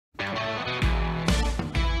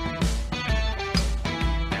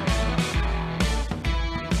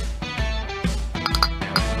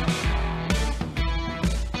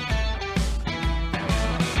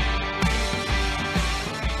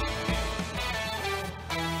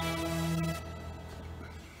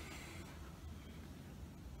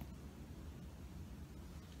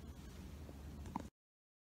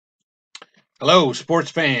Hello,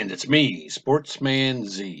 sports fans. It's me, Sportsman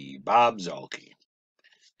Z, Bob Zolke.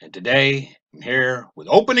 And today I'm here with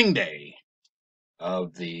opening day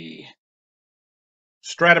of the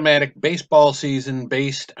Strat-O-Matic baseball season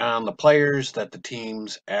based on the players that the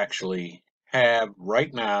teams actually have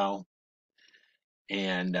right now.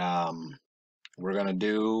 And we're going to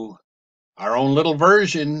do our own little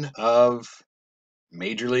version of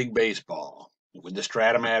Major League Baseball with the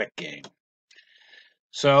Strat-O-Matic game.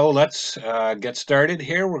 So let's get started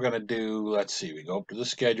here. We're going to do, let's see, we go up to the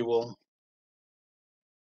schedule.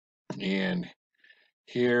 And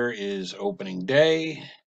here is opening day.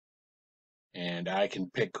 And I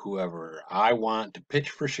can pick whoever I want to pitch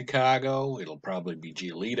for Chicago. It'll probably be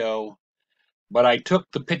Giolito. But I took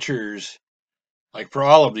the pitchers, like for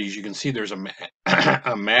all of these, you can see there's a,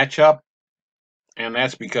 a matchup. And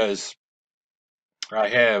that's because I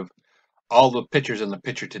have all the pitchers in the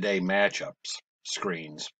Pitcher Today matchups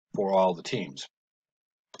screens for all the teams.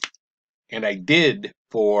 And I did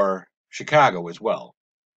for Chicago as well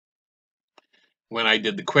when I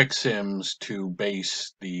did the quick sims to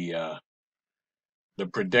base the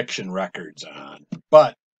prediction records on.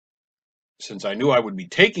 But since I knew I would be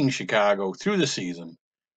taking Chicago through the season,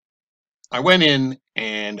 I went in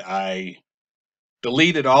and I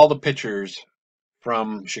deleted all the pitchers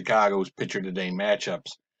from Chicago's Pitcher Today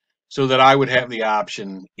matchups so that I would have the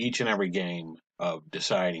option each and every game of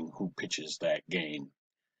deciding who pitches that game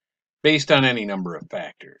based on any number of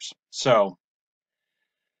factors. So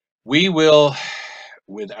we will,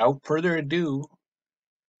 without further ado,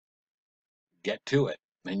 get to it.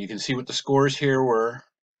 And you can see what the scores here were.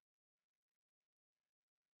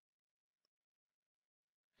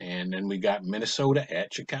 And then we got Minnesota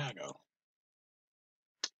at Chicago.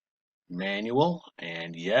 Manual,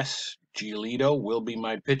 and yes, Giolito will be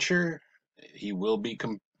my pitcher. He will be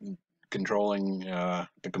controlling,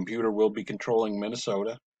 the computer will be controlling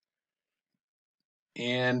Minnesota.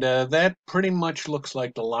 And that pretty much looks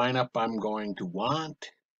like the lineup I'm going to want.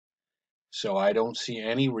 So I don't see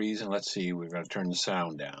any reason. Let's see, we're going to turn the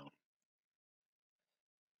sound down.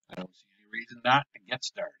 I don't see any reason not to get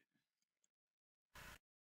started.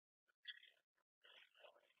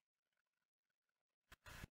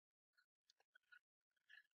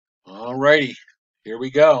 All righty, here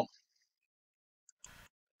we go.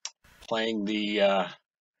 Playing the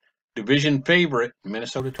division favorite,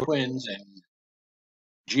 Minnesota Twins, and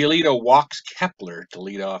Giolito walks Kepler to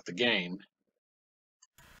lead off the game.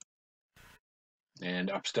 And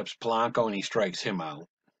up steps Polanco, and he strikes him out.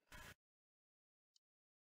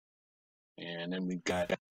 And then we've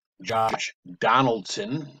got Josh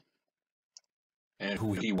Donaldson, and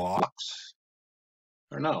who he walks.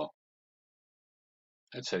 Or no,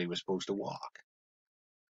 that said he was supposed to walk.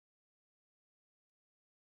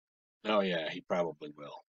 Oh, yeah, he probably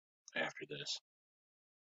will after this.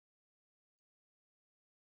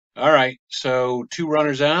 All right, so 2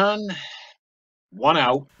 runners on, 1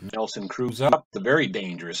 out. Nelson Cruz up, the very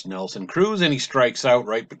dangerous Nelson Cruz, and he strikes out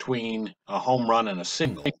right between a home run and a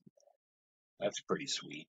single. That's pretty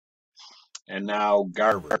sweet. And now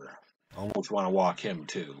Garver. Almost want to walk him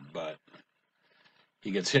too, but he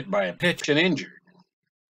gets hit by a pitch and injured.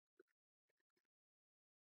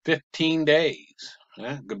 15 days.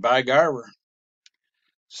 Goodbye, Garver.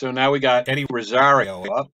 So now we got Eddie Rosario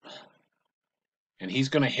up, and he's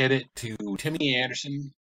going to hit it to Timmy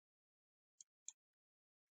Anderson.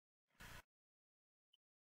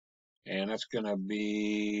 And that's going to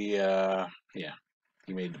be, yeah,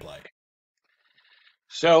 he made the play.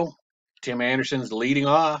 So Tim Anderson's leading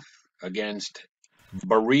off against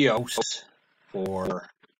Berrios for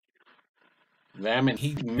them, and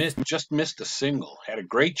he just missed a single. Had a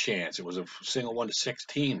great chance. It was a single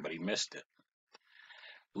 1-16, but he missed it.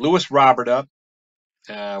 Lewis Robert up.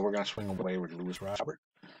 We're going to swing away with Lewis Robert.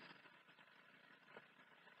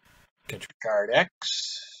 Catch card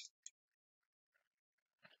X.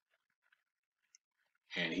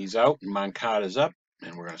 And he's out, and Moncada's up,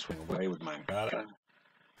 and we're going to swing away with Moncada.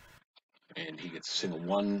 And he gets a single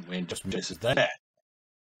 1 and just misses that.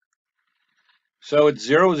 So it's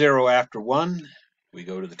 0-0 after 1. We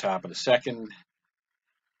go to the top of the second.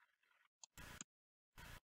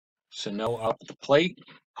 Sano up at the plate.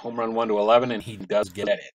 Home run 1-11, and he does get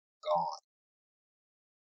it.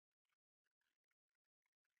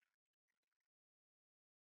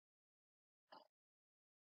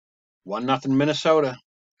 Gone. 1-0 Minnesota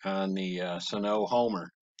on the Sano homer.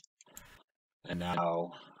 And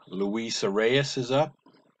now Luis Reyes is up.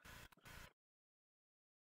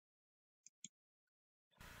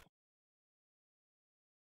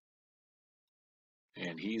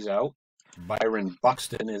 And he's out. Byron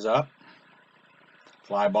Buxton is up.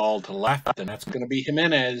 Fly ball to left, and that's going to be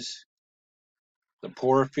Jimenez. The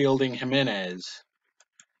poor fielding Jimenez.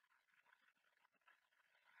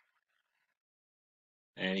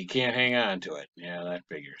 And he can't hang on to it. Yeah, that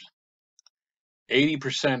figures.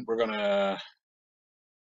 80% we're gonna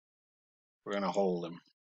hold him.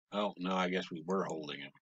 Oh no, I guess we were holding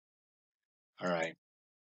him. All right.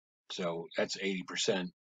 So that's 80%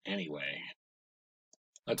 anyway.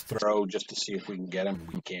 Let's throw just to see if we can get him.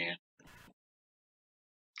 We can't.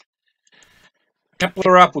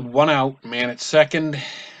 Kepler up with 1 out. Man at second.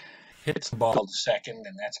 Hits the ball to second,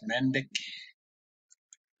 and that's Mendick.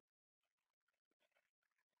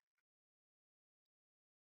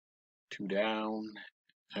 Two down.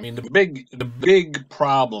 I mean, the big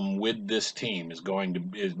problem with this team is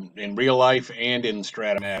in real life and in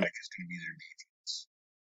Strat-O-Matic is going to be their defense.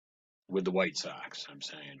 With the White Sox, I'm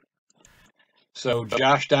saying. So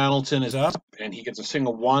Josh Donaldson is up, and he gets a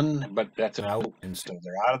single one, but that's an out, and so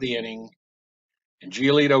they're out of the inning. And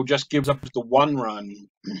Giolito just gives up the 1 run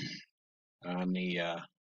on the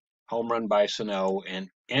home run by Sano, and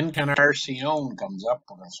Encarnacion comes up.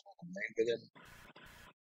 We're going to swing away with him.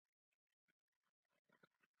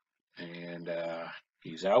 And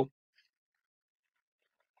he's out.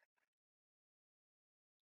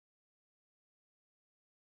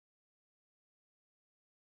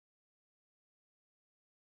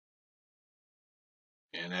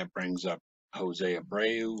 And that brings up Jose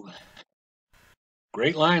Abreu.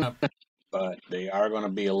 Great lineup, but they are going to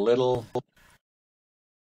be a little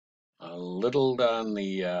on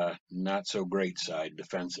the not so great side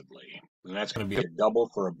defensively. And that's going to be a double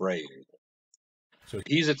for Abreu. So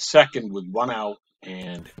he's at second with 1 out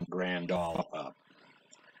and Grandal up.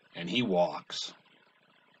 And he walks.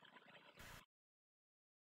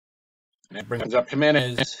 And that brings up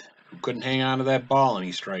Jimenez, who couldn't hang on to that ball, and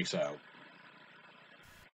he strikes out.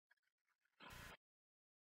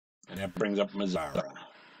 And that brings up Mazzara.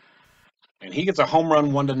 And he gets a home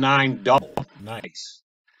run 1-9 double. Nice.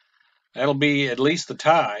 That'll be at least the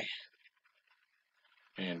tie.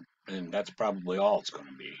 And that's probably all it's going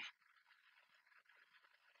to be.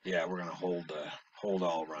 Yeah, we're going to hold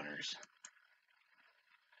all runners.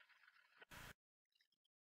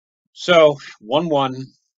 So 1-1.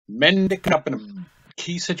 Mendick up in a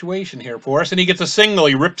key situation here for us, and he gets a single.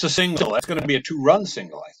 He rips a single. That's going to be a 2-run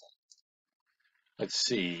single, I think. Let's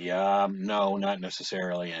see. No, not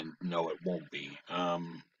necessarily, and no, it won't be.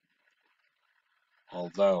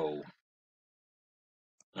 Although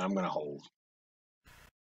I'm going to hold.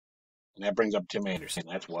 And that brings up Tim Anderson.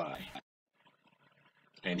 That's why.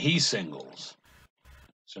 And he singles.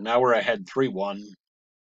 So now we're ahead 3-1.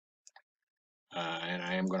 And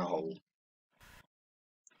I am going to hold.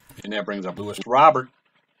 And that brings up Lewis Robert.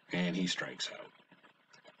 And he strikes out.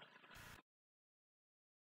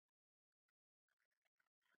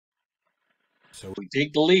 So we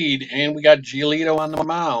take the lead, and we got Giolito on the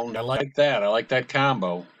mound. I like that. I like that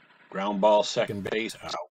combo. Ground ball, second base,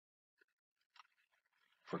 out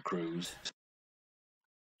for Cruz.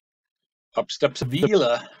 Up steps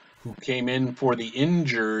Avila, who came in for the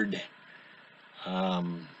injured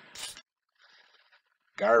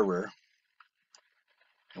Garver.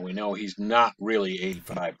 And we know he's not really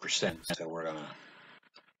 85%, so we're going to...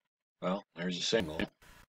 Well, there's a single.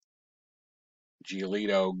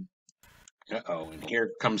 Giolito... Uh-oh, and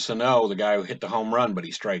here comes Sano, the guy who hit the home run, but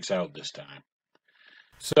he strikes out this time.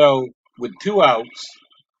 So, with 2 outs,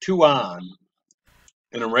 2 on,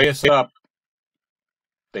 and Reyes up,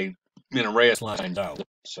 Reyes lines out.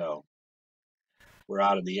 So, we're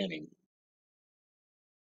out of the inning.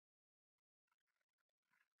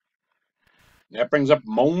 That brings up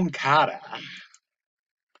Moncada.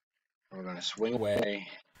 We're going to swing away.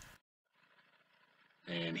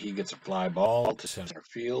 And he gets a fly ball to center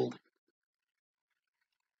field.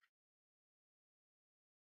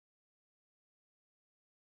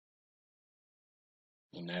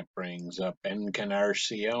 And that brings up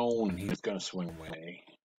Encarnacion. He's going to swing away.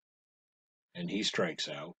 And he strikes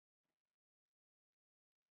out.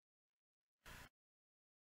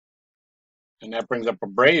 And that brings up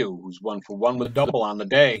Abreu, who's 1 for 1 with a double on the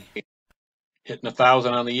day. Hitting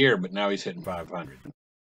 1,000 on the year, but now he's hitting 500.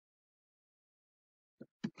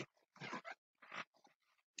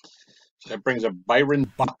 So that brings up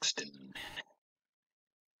Byron Buxton.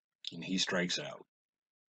 And he strikes out.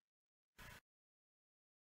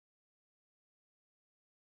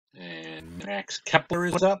 And Max Kepler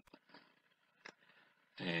is up.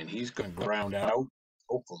 And he's going to ground out,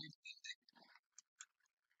 hopefully.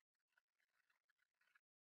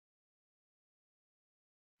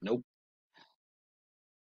 Nope.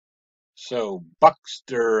 So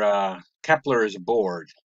Kepler is aboard.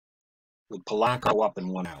 with Polanco up and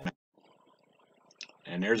 1 out.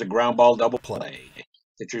 And there's a ground ball double play.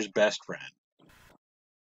 Pitcher's best friend.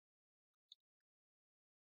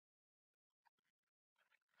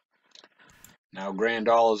 Now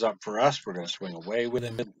Grandal is up for us. We're going to swing away with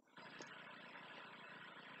him.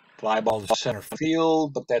 Fly ball to center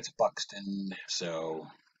field, but that's Buxton, so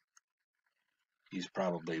he's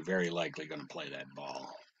probably very likely going to play that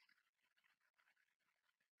ball.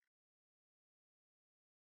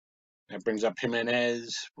 That brings up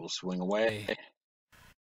Jimenez. We'll swing away.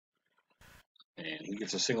 And he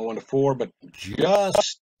gets a single 1-4, but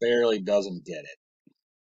just barely doesn't get it.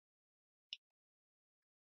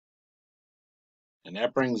 And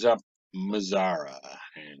that brings up Mazzara,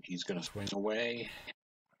 and he's going to swing away.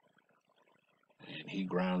 And he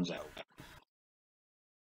grounds out.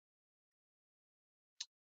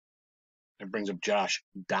 That brings up Josh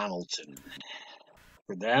Donaldson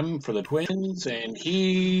for them, for the Twins, and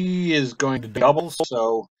he is going to double,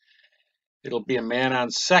 so it'll be a man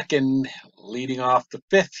on second leading off the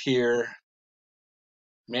 5th here.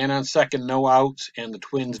 Man on second, no outs, and the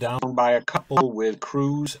Twins down by a couple with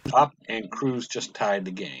Cruz up, and Cruz just tied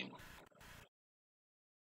the game.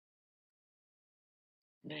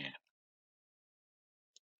 Man.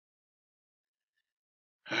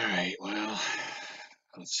 All right, well,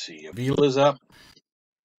 let's see. Avila's up.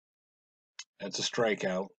 That's a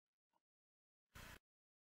strikeout.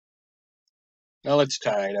 Well, it's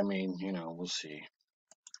tied. I mean, we'll see.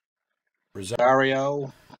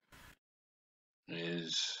 Rosario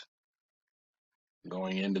is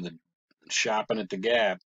going into the shopping at the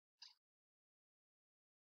Gap.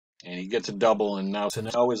 And he gets a double, and now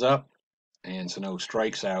Sano is up, and Sano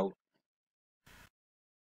strikes out.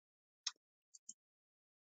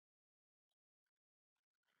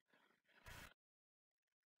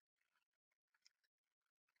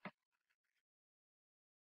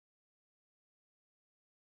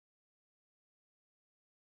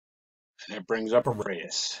 And that brings up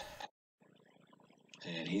Berrios.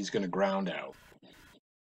 And he's going to ground out.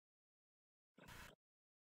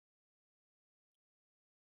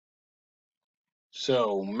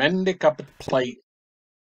 So, Mendick up at the plate.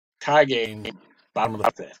 Tie game, bottom of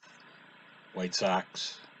the 5th. White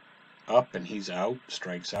Sox up, and he's out.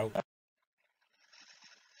 Strikes out.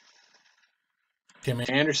 Tim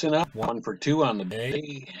Anderson up, 1 for 2 on the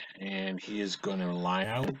day. And he is going to line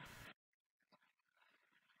out.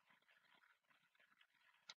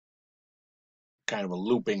 Kind of a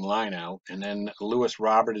looping line out. And then Lewis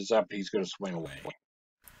Robert is up. He's going to swing away.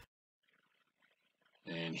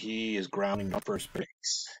 And he is grounding to first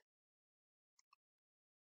base.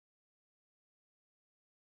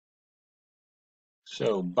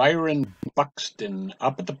 So Byron Buxton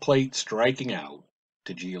up at the plate, striking out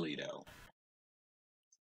to Giolito.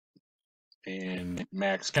 And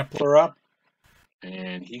Max Kepler up.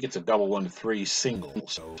 And he gets a double 1-3 single.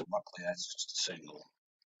 So luckily that's just a single.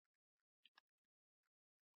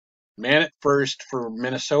 Man at first for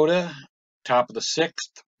Minnesota. Top of the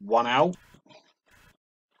 6th. 1 out.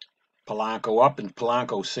 Polanco up, and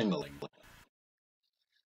Polanco singling.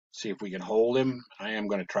 See if we can hold him. I am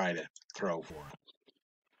going to try to throw for him.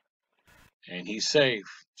 And he's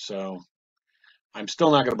safe. So I'm still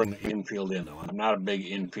not going to bring the infield in, though. I'm not a big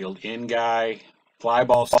infield in guy. Fly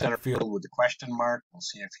ball center field with the question mark. We'll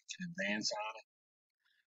see if he can advance on it.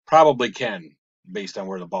 Probably can, based on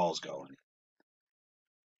where the ball's going.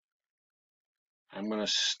 I'm going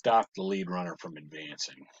to stop the lead runner from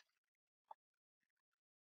advancing.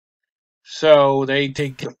 So they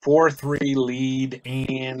take the 4-3 lead,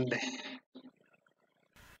 and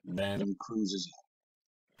then Cruz is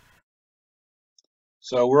up.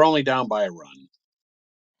 So we're only down by a run.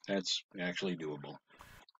 That's actually doable.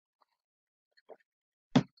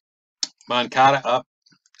 Moncada up,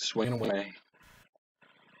 swinging away.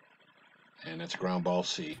 And that's a ground ball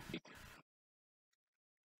C.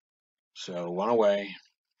 So 1 away.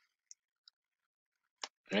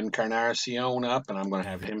 Encarnacion up, and I'm going to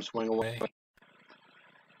have him swing away.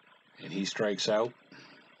 And he strikes out.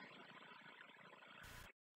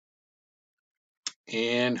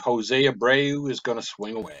 And Jose Abreu is going to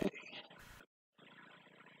swing away.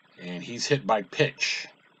 And he's hit by pitch.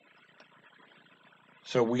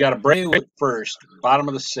 So we got Abreu at first, bottom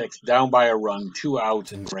of the 6th, down by a run, 2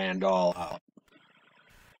 outs, and Grandal out.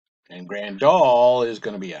 And Grandal is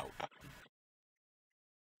going to be out.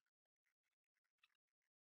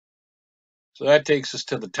 So that takes us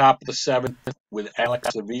to the top of the 7th with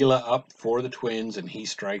Alex Avila up for the Twins, and he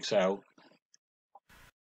strikes out.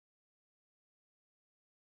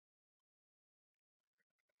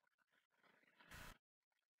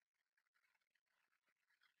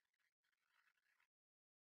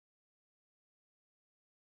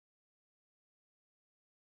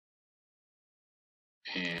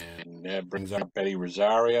 And that brings up Eddie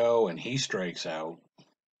Rosario, and he strikes out.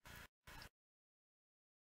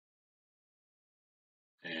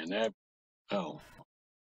 And that, oh,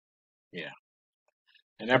 yeah.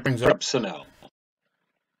 And that brings up Snell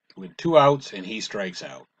with 2 outs, and he strikes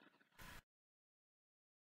out.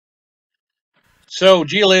 So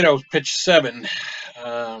Giolito's pitched 7.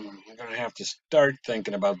 I'm going to have to start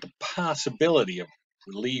thinking about the possibility of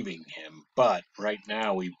relieving him. But right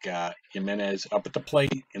now we've got Jimenez up at the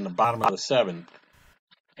plate in the bottom of the 7th.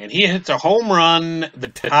 And he hits a home run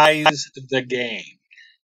that ties the game.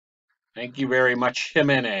 Thank you very much,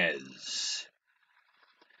 Jimenez.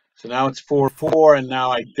 So now it's 4-4, and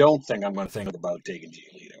now I don't think I'm going to think about taking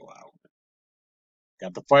Giolito out.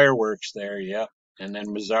 Got the fireworks there, yep. And then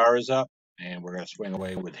Mazzara's up, and we're going to swing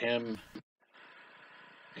away with him.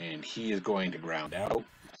 And he is going to ground out.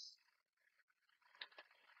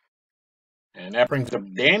 And that brings up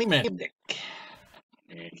Danny Mendick.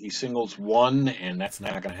 And he singles 1, and that's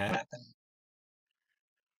not going to happen.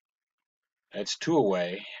 That's 2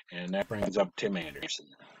 away, and that brings up Tim Anderson.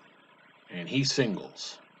 And he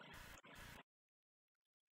singles.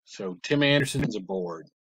 So Tim Anderson's aboard.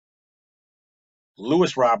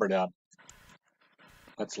 Lewis Robert up.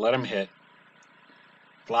 Let's let him hit.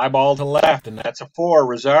 Fly ball to left, and that's a 4.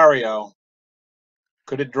 Rosario.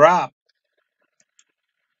 Could it drop?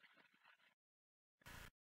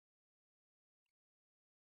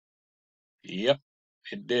 Yep,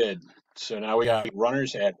 it did. So now we got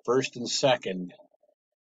runners at first and second.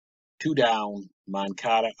 2 down.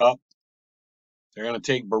 Moncada up. They're going to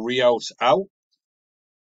take Berrios out.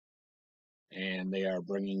 And they are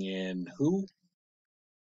bringing in who?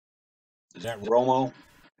 Is that Romo?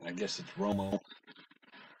 I guess it's Romo.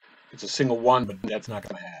 It's a single 1, but that's not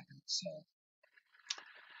going to happen.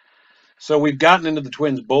 So we've gotten into the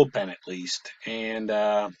Twins' bullpen at least, and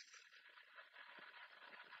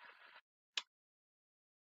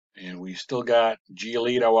we've still got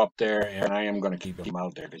Giolito up there, and I am going to keep him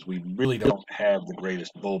out there because we really don't have the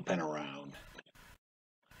greatest bullpen around,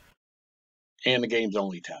 and the game's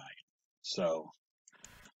only tied. So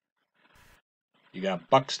you got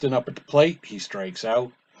Buxton up at the plate; he strikes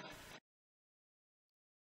out,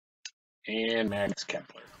 and Max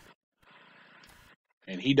Kepler.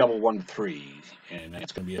 And he double 1-3, and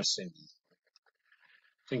that's going to be a single.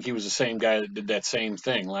 I think he was the same guy that did that same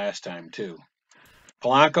thing last time, too.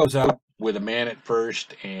 Polanco's up with a man at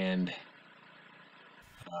first, and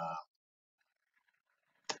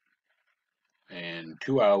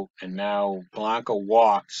 2 out, and now Polanco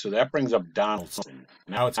walked, so that brings up Donaldson.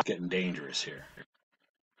 Now it's getting dangerous here.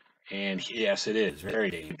 And yes, it is very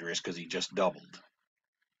dangerous because he just doubled.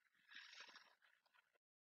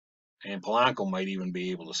 And Polanco might even be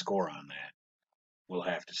able to score on that. We'll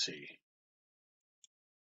have to see.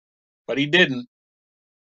 But he didn't.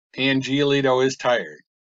 And Giolito is tired.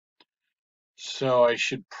 So I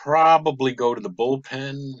should probably go to the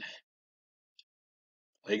bullpen.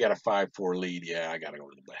 They got a 5-4 lead. Yeah, I got to go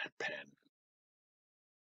to the pen.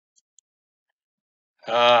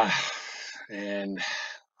 And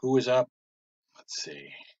who is up? Let's see.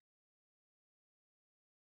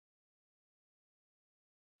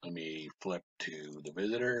 Let me flip to the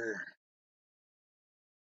visitor.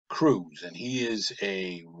 Cruz, and he is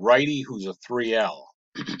a righty who's a 3L.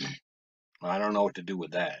 I don't know what to do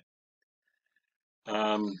with that.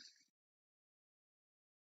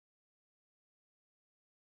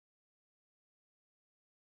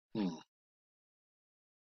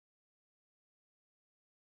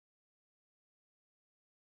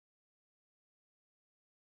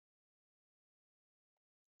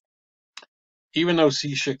 Even though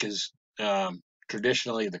Cishek is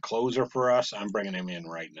traditionally the closer for us, I'm bringing him in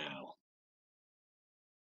right now.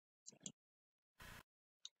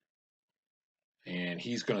 And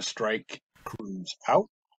he's going to strike Cruz out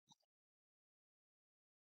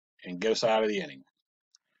and get us out of the inning.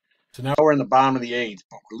 So now we're in the bottom of the 8th,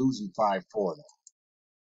 but we're losing 5-4. Though.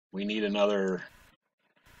 We need another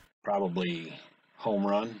probably home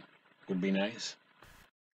run would be nice.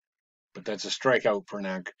 But that's a strikeout for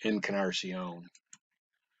Encarnacion.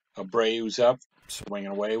 Abreu's up,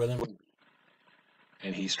 swinging away with him.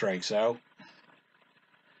 And he strikes out.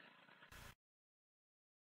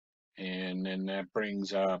 And then that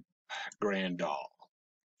brings up Grandal.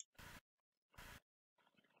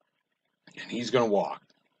 And he's going to walk.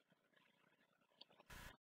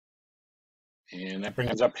 And that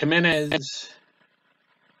brings up Jimenez.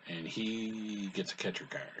 And he gets a catcher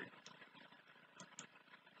card.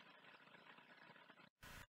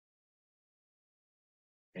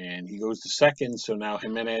 And he goes to second, so now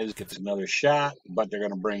Jimenez gets another shot, but they're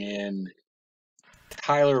going to bring in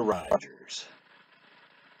Tyler Rogers.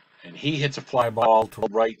 And he hits a fly ball to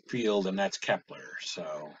right field, and that's Kepler.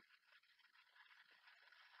 So,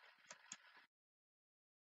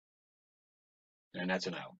 and that's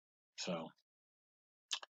an out. So,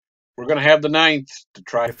 we're going to have the ninth to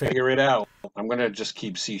try to figure it out. I'm going to just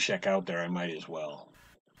keep Cishek out there. I might as well.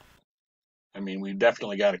 I mean, we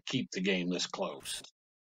definitely got to keep the game this close.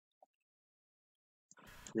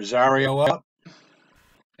 Rosario up,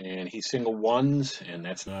 and he single ones, and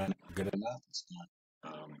that's not good enough. It's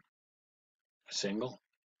not a single.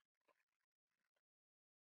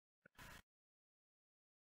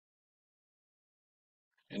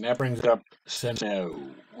 And that brings up Sano.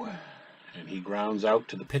 And he grounds out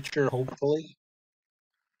to the pitcher, hopefully.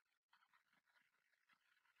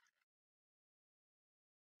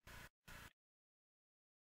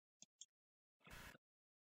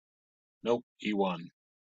 Nope, he won.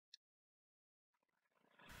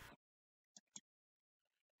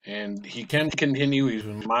 And he can continue. He's a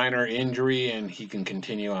minor injury, and he can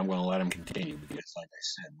continue. I'm going to let him continue because, like I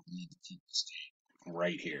said, we need to keep this game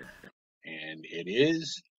right here. And it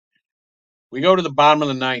is. We go to the bottom of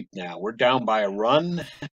the ninth now. We're down by a run.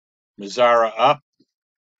 Mazzara up.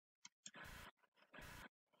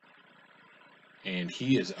 And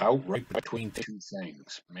he is out right between two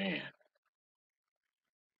things. Man.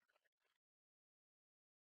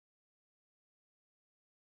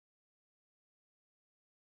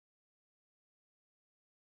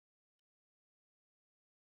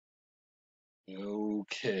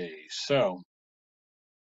 Okay, so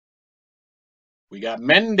we got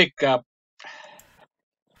Mendick up.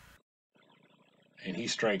 And he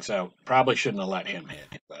strikes out. Probably shouldn't have let him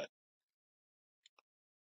hit, but.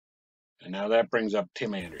 And now that brings up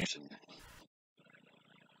Tim Anderson.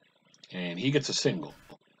 And he gets a single.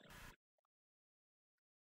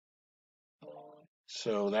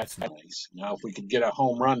 So that's nice. Now, if we could get a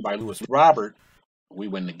home run by Lewis Robert, we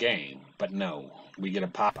win the game. But no, we get a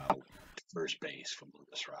pop out to first base from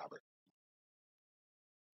Lewis Robert.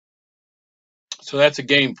 So that's a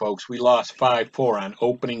game, folks. We lost 5-4 on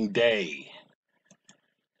opening day.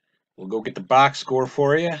 We'll go get the box score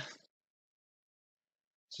for you. This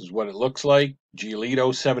is what it looks like.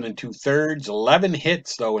 Giolito, 7 2/3. 11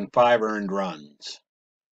 hits, though, and 5 earned runs.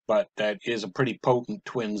 But that is a pretty potent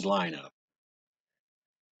Twins lineup.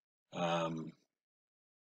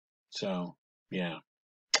 So, yeah.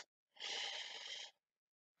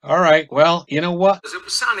 All right. Well, you know what? It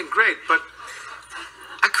was sounding great, but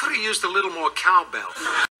I could have used a little more cowbell.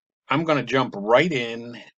 I'm going to jump right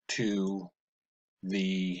in to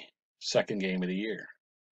the second game of the year.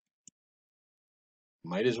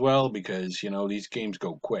 Might as well because, you know, these games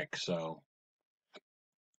go quick. So,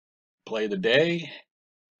 play the day.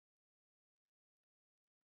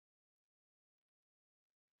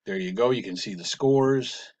 There you go. You can see the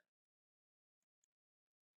scores.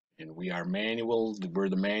 And we are manual. We're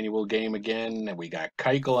the manual game again. And we got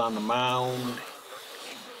Keuchel on the mound.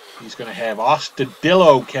 He's going to have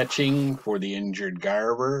Ostadillo catching for the injured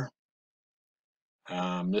Garver.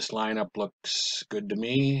 This lineup looks good to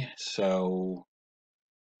me. So,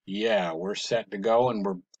 yeah, we're set to go, and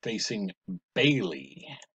we're facing Bailey.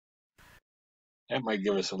 That might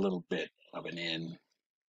give us a little bit of an in.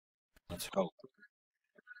 Let's hope.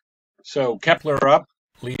 So, Kepler up,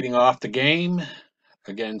 leading off the game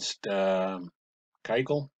against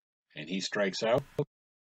Keuchel, and he strikes out.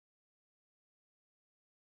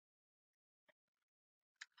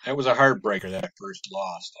 That was a heartbreaker, that first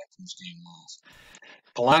game loss.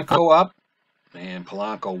 Polanco up, and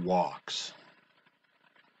Polanco walks.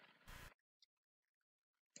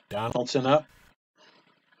 Donaldson up.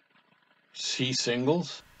 C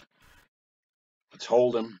singles. Let's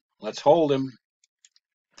hold him. Let's hold him.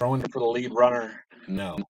 Throwing for the lead runner.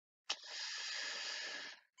 No.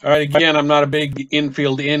 All right, again, I'm not a big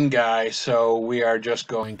infield in guy, so we are just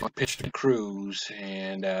going to pitch to Cruz.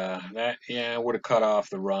 And that, yeah, would have cut off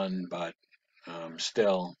the run, but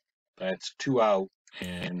still, that's 2 out.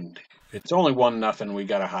 And it's only 1-0. We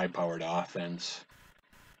got a high-powered offense.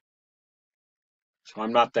 So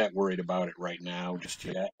I'm not that worried about it right now, just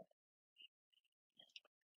yet.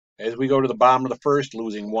 As we go to the bottom of the first,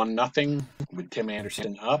 losing 1-0 with Tim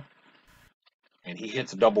Anderson up. And he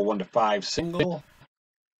hits a double 1-5 single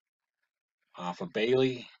off of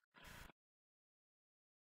Bailey.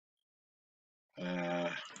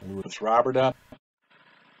 Lewis Robert up.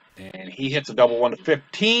 And he hits a double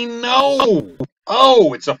 1-15. No!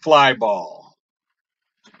 Oh, it's a fly ball.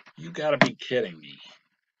 You got to be kidding me.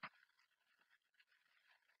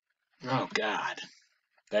 Oh, God.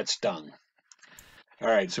 That stung. All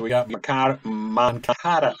right, so we got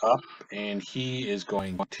Moncada up, and he is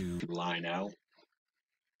going to line out.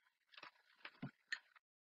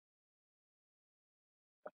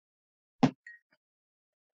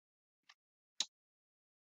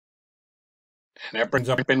 And that brings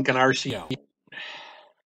up Encarnacion.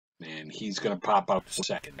 And he's going to pop out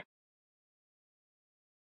second.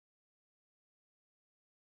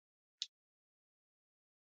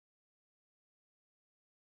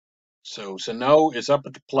 So Sano is up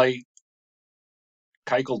at the plate.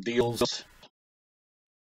 Keuchel deals.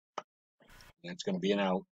 That's going to be an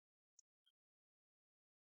out.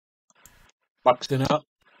 Buxton up.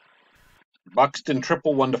 Buxton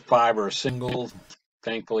triple 1-5 or a single.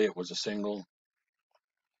 Thankfully, it was a single.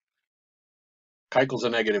 Keuchel's a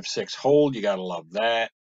 -6 hold. You got to love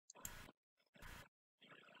that.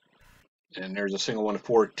 And there's a single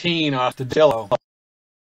 1-14 off the Dillo.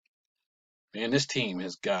 Man, this team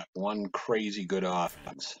has got one crazy good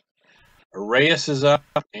offense. Berrios is up,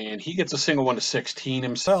 and he gets a single 1-16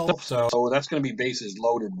 himself. So that's going to be bases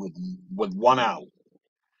loaded with one out.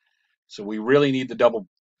 So we really need the double.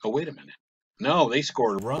 Oh, wait a minute. No, they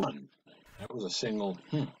scored a run. That was a single.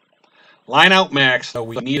 Line out, Max. So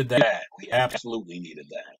we needed that. We absolutely needed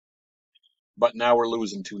that. But now we're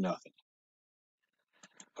losing 2-0.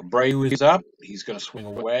 Berrios is up. He's going to swing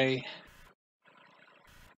away.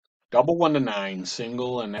 Double 1-9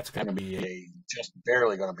 single, and that's going to be just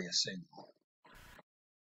barely going to be a single.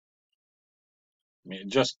 I mean,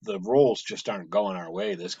 just the rolls just aren't going our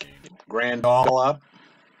way this game. Grand all up.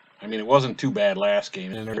 I mean, it wasn't too bad last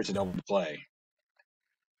game, and there's a double play.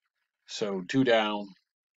 So 2 down.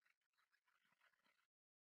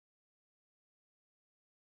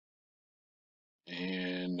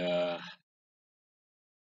 And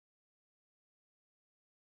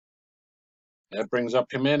that brings up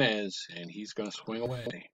Jimenez, and he's going to swing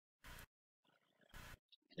away.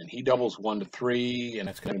 And he doubles 1-3, and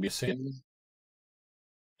that's going to be a single.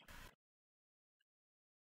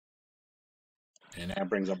 And that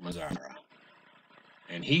brings up Mazara.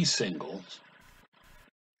 And he singles.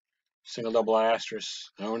 Single double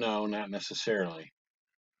asterisk. Oh, no, not necessarily.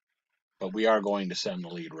 But we are going to send the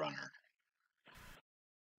lead runner.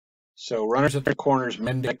 So runners at the corners,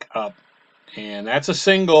 Mendick up. And that's a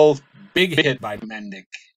single. Big hit by Mendick.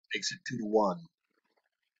 Makes it 2-1.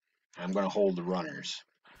 I'm going to hold the runners.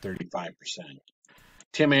 35%.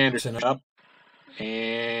 Tim Anderson up.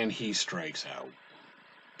 And he strikes out.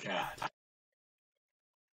 God.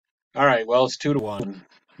 All right, well, it's 2-1.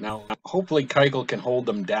 Now, hopefully Keuchel can hold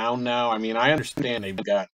them down now. I mean, I understand they've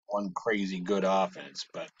got one crazy good offense,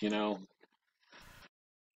 but, you know.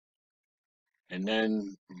 And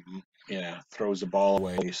then, yeah, throws the ball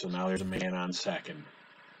away, so now there's a man on second.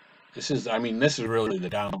 This is really the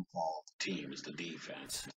downfall of the team is the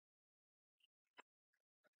defense.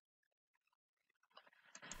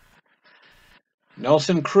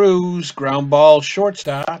 Nelson Cruz, ground ball,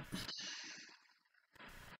 shortstop.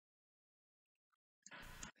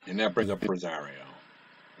 And that brings up Rosario.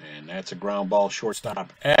 And that's a ground ball,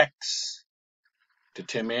 shortstop X to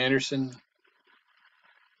Tim Anderson.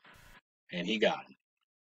 And he got it.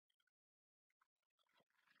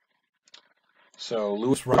 So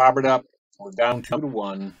Luis Robert up. We're down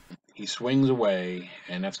 2-1. He swings away,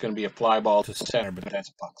 and that's going to be a fly ball to center, but that's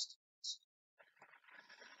Buxton.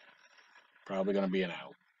 Probably going to be an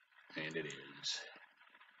out. And it is.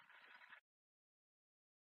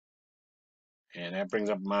 And that brings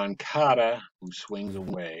up Moncada, who swings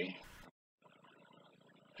away.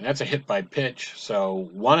 And that's a hit by pitch. So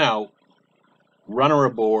 1 out, runner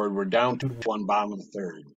aboard. We're down 2-1, bottom of the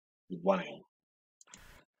third, with 1 out.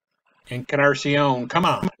 Encarnacion, come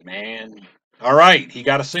on, man. All right, he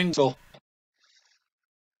got a single.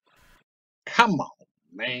 Come on,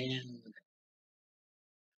 man.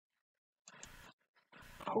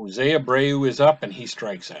 Jose Abreu is up, and he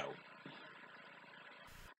strikes out.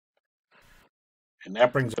 And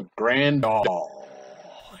that brings up Grandal.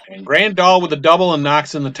 And Grandal with a double and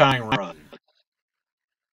knocks in the tying run.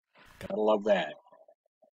 Gotta love that.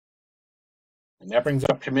 And that brings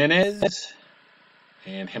up Jimenez.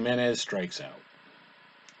 And Jimenez strikes out.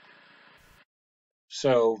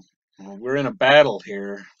 So we're in a battle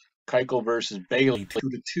here. Keuchel versus Bailey,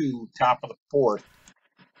 2-2, top of the fourth.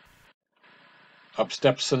 Up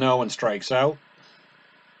steps Sano and strikes out.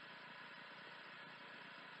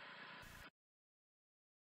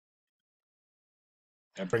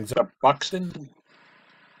 That brings up Buxton,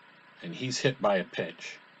 and he's hit by a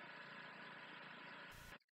pitch.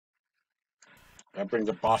 That brings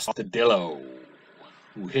up Bostadillo,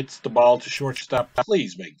 who hits the ball to shortstop.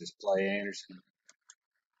 Please make this play, Anderson.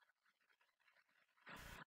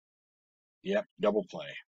 Yep, double play.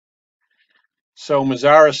 So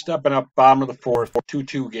Mazara stepping up, bottom of the fourth,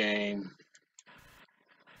 2-2 game.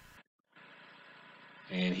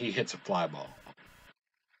 And he hits a fly ball.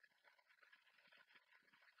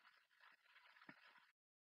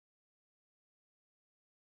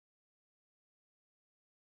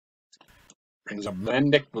 Brings up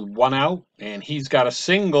Mendick with 1 out, and he's got a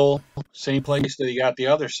single, same place that he got the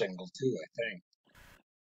other single too, I think.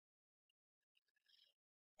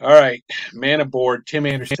 All right, man aboard. Tim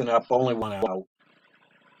Anderson up, only 1 out,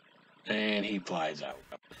 and he flies out.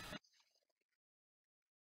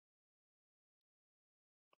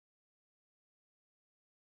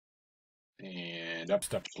 And up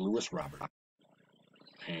steps Lewis Robert.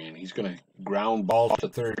 And he's going to ground ball to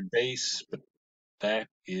third base, but that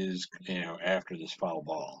is, after this foul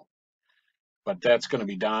ball. But that's going to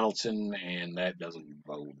be Donaldson, and that doesn't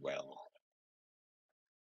bode well.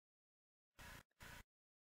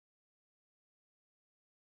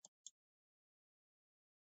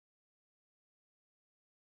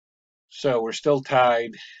 So we're still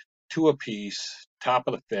tied, 2 apiece, top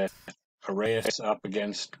of the 5th. Berrios up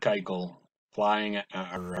against Keuchel, flying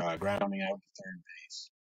or grounding out to third base.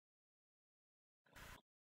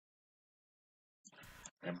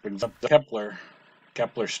 And brings up Kepler.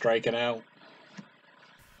 Kepler striking out.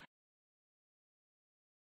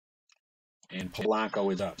 And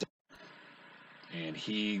Polanco is up. And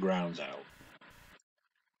he grounds out.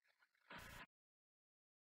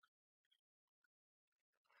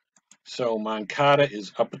 So Moncada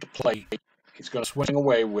is up at the plate. He's going to swing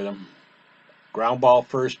away with him. Ground ball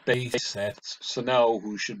first base. That's Sano,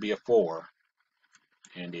 who should be a 4.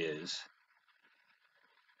 And is.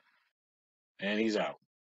 And he's out.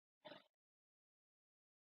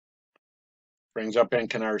 Brings up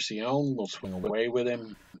Encarnacion. Will swing away with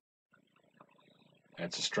him.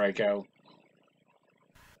 That's a strikeout.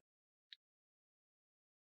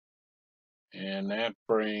 And that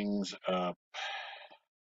brings up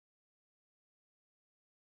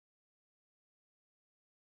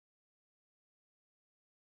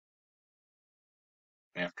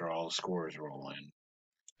after all the scores roll in.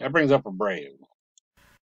 That brings up Abreu.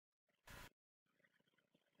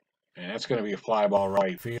 And that's going to be a fly ball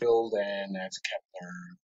right field, and that's Kepler.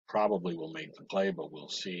 Probably will make the play, but we'll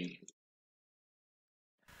see.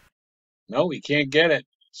 No, he can't get it.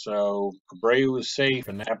 So Abreu is safe,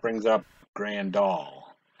 and that brings up Grandal.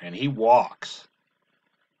 And he walks.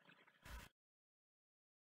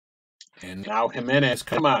 And now Jimenez.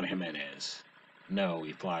 Come on, Jimenez. No,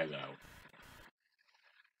 he flies out.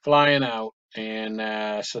 Flying out.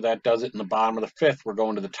 And so that does it in the bottom of the 5th. We're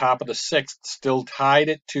going to the top of the 6th. Still tied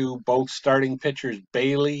at 2. Both starting pitchers,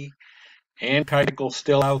 Bailey and Keuchel,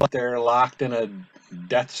 still out there locked in a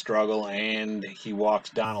death struggle. And he walks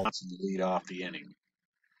Donaldson to lead off the inning.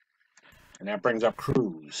 And that brings up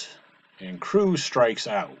Cruz. And Cruz strikes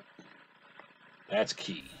out. That's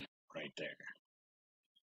key right there.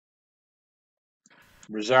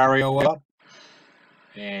 Rosario up.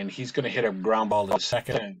 And he's going to hit a ground ball to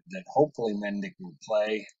second that hopefully Mendick will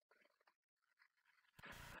play.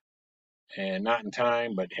 And not in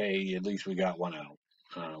time, but hey, at least we got 1 out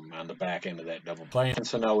on the back end of that double play. And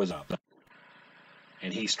Sano is up.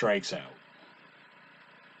 And he strikes out.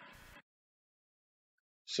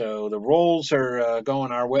 So the rolls are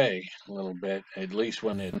going our way a little bit, at least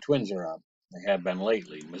when the Twins are up. They have been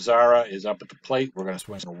lately. Mazzara is up at the plate. We're going to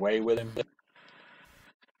swing away with him.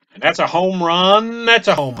 And that's a home run. That's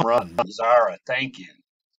a home run. Mazzara, thank you.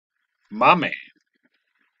 My man.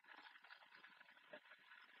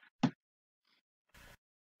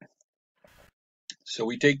 So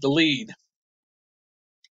we take the lead.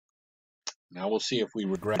 Now we'll see if we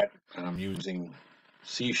regret using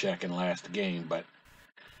Cishek in last game, but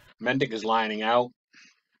Mendick is lining out.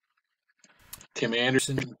 Tim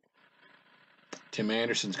Anderson's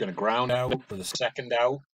going to ground out for the second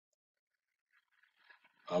out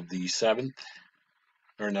of the 7th,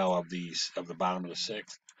 or no, of the bottom of the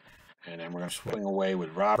 6th. And then we're going to swing away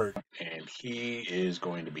with Robert, and he is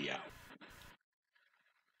going to be out.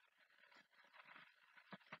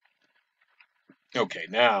 Okay,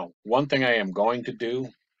 now, one thing I am going to do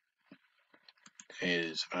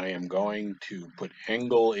is I am going to put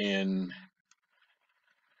Engel in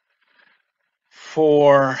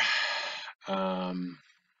for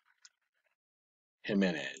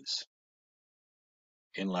Jimenez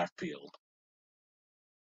in left field.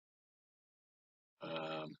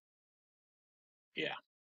 Yeah.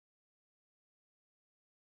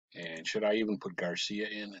 And should I even put Garcia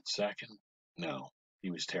in at second? No, he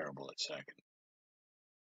was terrible at second.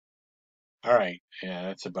 All right, yeah,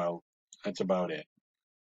 that's about it.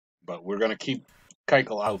 But we're going to keep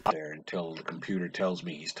Keuchel out there until the computer tells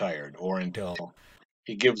me he's tired, or until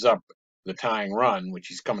he gives up the tying run, which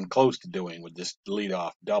he's coming close to doing with this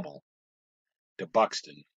leadoff double to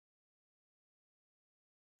Buxton.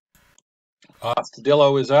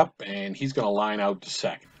 Astudillo is up, and he's going to line out to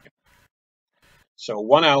second. So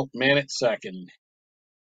 1 out, man at second.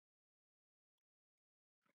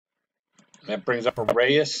 That brings up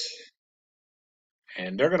Berrios.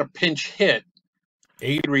 And they're going to pinch hit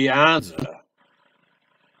Adrianza.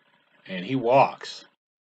 And he walks.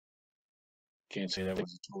 Can't say that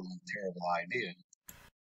was a totally terrible idea.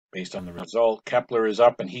 Based on the result, Kepler is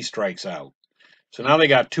up and he strikes out. So now they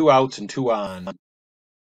got 2 outs and 2 on.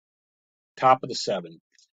 Top of the 7th.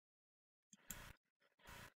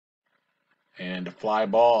 And a fly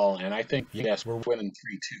ball. And I think, yes, we're winning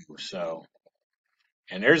 3-2. So,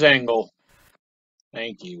 and there's Engel.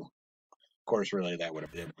 Thank you. Of course, really, that would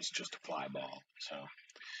have been, it was just a fly ball. So,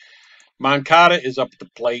 Moncada is up at the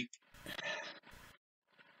plate.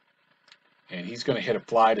 And he's going to hit a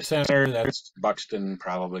fly to center. That's Buxton,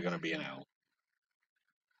 probably going to be an out.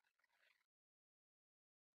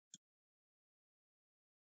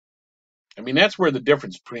 I mean, that's where the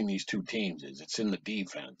difference between these two teams is. It's in the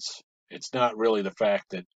defense. It's not really the fact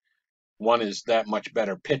that one is that much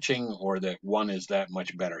better pitching or that one is that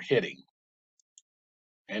much better hitting.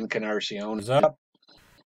 Encarnacion is up.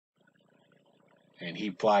 And he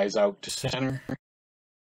flies out to center.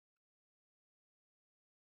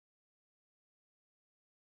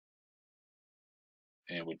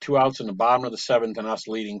 And with 2 outs in the bottom of the 7th and us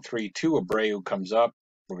leading 3-2, Abreu comes up.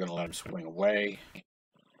 We're going to let him swing away.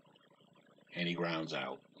 And he grounds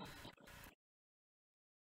out.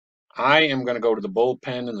 I am going to go to the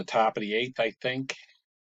bullpen in the top of the 8th, I think.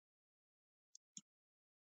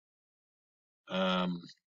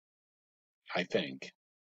 I think.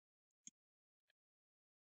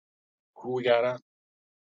 Who we got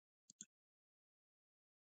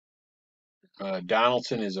up?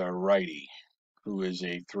 Donaldson is our righty, who is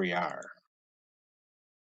a 3R.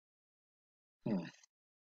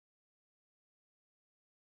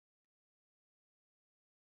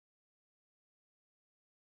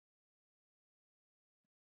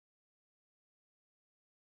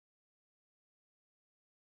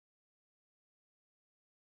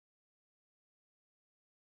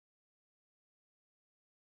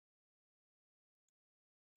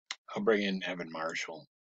 I'll bring in Evan Marshall.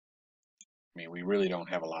 I mean, we really don't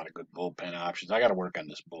have a lot of good bullpen options. I got to work on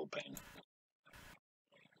this bullpen.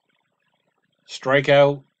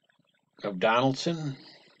 Strikeout of Donaldson.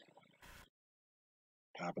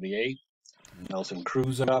 Top of the 8th. Nelson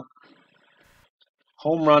Cruz up.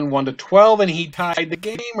 Home run 1-12, and he tied the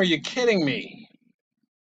game. Are you kidding me?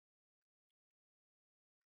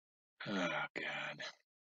 Oh, God.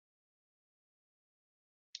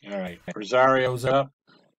 All right. Rosario's up,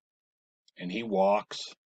 and he walks.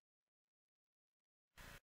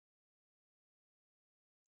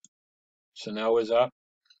 Sano is up.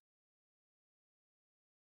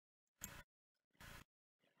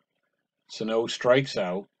 Sano strikes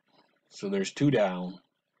out, so there's 2 down.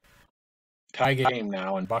 Tie game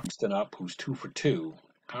now, and Buxton up, who's 2 for 2.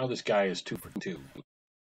 How this guy is 2 for 2.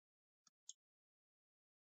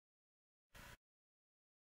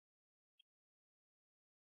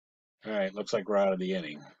 All right, looks like we're out of the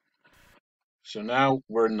inning. So now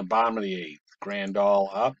we're in the bottom of the 8th. Grandal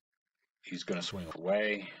up. He's going to swing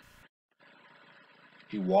away.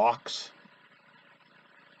 He walks.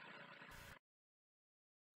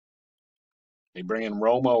 They bring in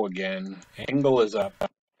Romo again. Engel is up.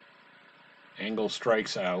 Engel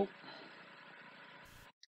strikes out.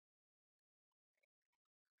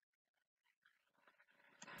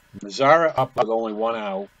 Mazzara up with only 1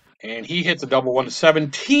 out. And he hits a double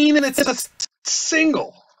 1-17, and it's a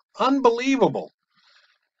single. Unbelievable.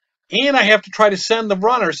 And I have to try to send the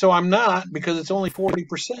runner, so I'm not, because it's only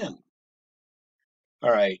 40%.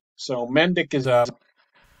 All right, so Mendick is up.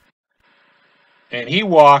 And he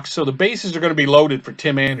walks, so the bases are going to be loaded for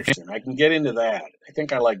Tim Anderson. I can get into that. I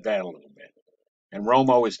think I like that a little bit. And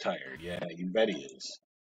Romo is tired. Yeah, you bet he is.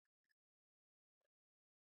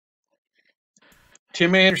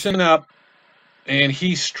 Tim Anderson up, and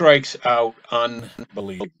he strikes out.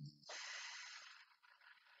 Unbelievable.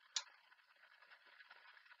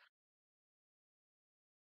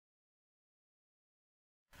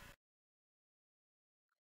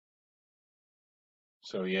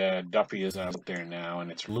 So, yeah, Duffy is out there now,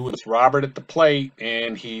 and it's Lewis Robert at the plate,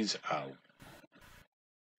 and he's out.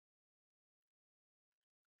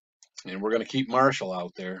 And we're going to keep Marshall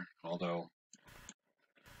out there, although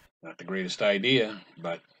not the greatest idea,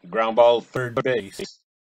 but ground ball third base.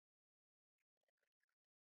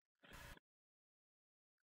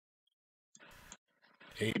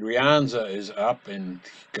 Adrianza is up, and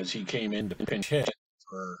because he came in to pinch hit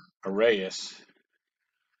for Arias,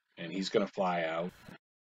 and he's going to fly out.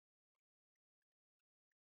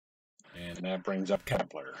 And that brings up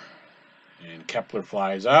Kepler. And Kepler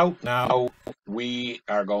flies out. Now we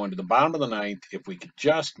are going to the bottom of the 9th. If we could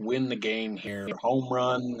just win the game here, home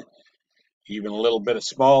run, Even a little bit of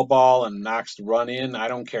small ball and knocks the run in. I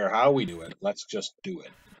don't care how we do it. Let's just do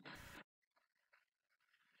it.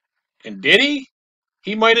 And did he?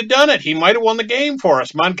 He might have done it. He might have won the game for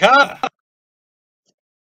us. Moncada.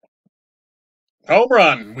 Home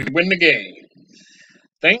run. We win the game.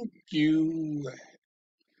 Thank you.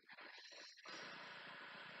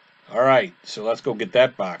 All right, so let's go get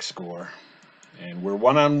that box score. And we're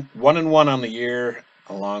 1-1 on the year,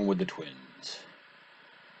 along with the Twins.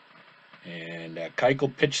 And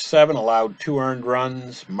Keuchel pitched 7, allowed 2 earned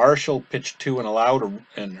runs. Marshall pitched 2 and allowed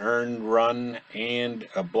an earned run and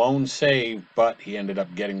a blown save, but he ended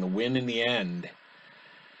up getting the win in the end.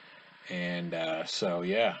 And so,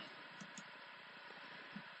 yeah.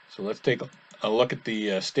 So let's take a look at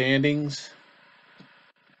the standings.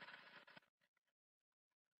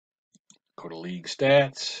 Go to league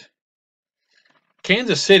stats.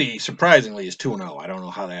 Kansas City, surprisingly, is 2-0. I don't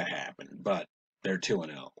know how that happened, but they're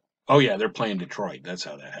 2-0. Oh, yeah, they're playing Detroit. That's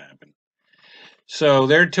how that happened. So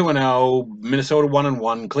they're 2-0. Minnesota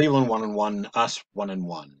 1-1. Cleveland 1-1. Us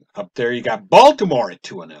 1-1. Up there, you got Baltimore at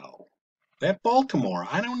 2-0. That Baltimore,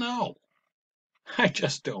 I don't know. I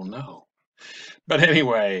just don't know. But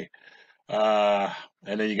anyway, and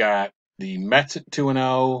then you got the Mets at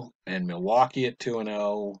 2-0 and Milwaukee at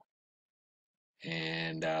 2-0.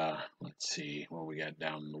 And let's see what we got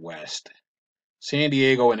down in the West. San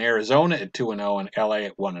Diego and Arizona at 2-0 and LA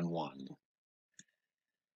at 1-1.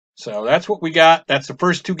 So that's what we got. That's the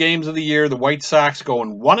first 2 games of the year. The White Sox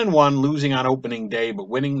going 1-1, losing on opening day, but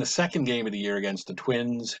winning the second game of the year against the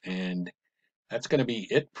Twins. And that's going to be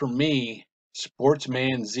it for me.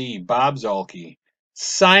 Sportsman Z, Bob Zolke,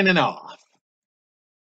 signing off.